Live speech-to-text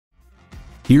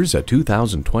Here's a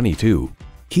 2022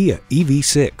 Kia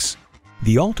EV6,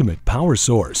 the ultimate power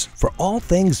source for all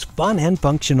things fun and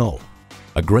functional.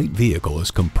 A great vehicle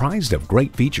is comprised of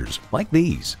great features like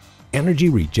these: energy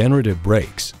regenerative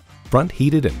brakes, front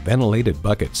heated and ventilated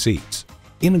bucket seats,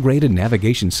 integrated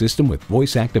navigation system with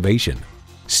voice activation,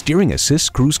 steering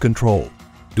assist cruise control,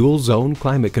 dual zone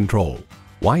climate control,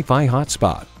 Wi-Fi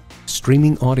hotspot,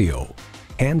 streaming audio,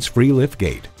 hands-free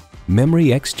liftgate,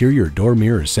 memory exterior door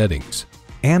mirror settings,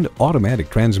 and automatic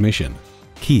transmission.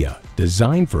 Kia,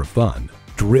 designed for fun,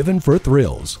 driven for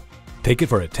thrills. Take it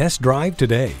for a test drive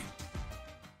today.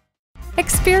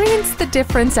 Experience the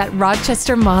difference at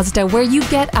Rochester Mazda, where you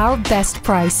get our best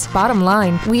price. Bottom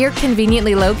line, we are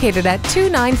conveniently located at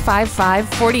 2955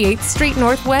 48th Street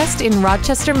Northwest in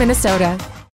Rochester, Minnesota.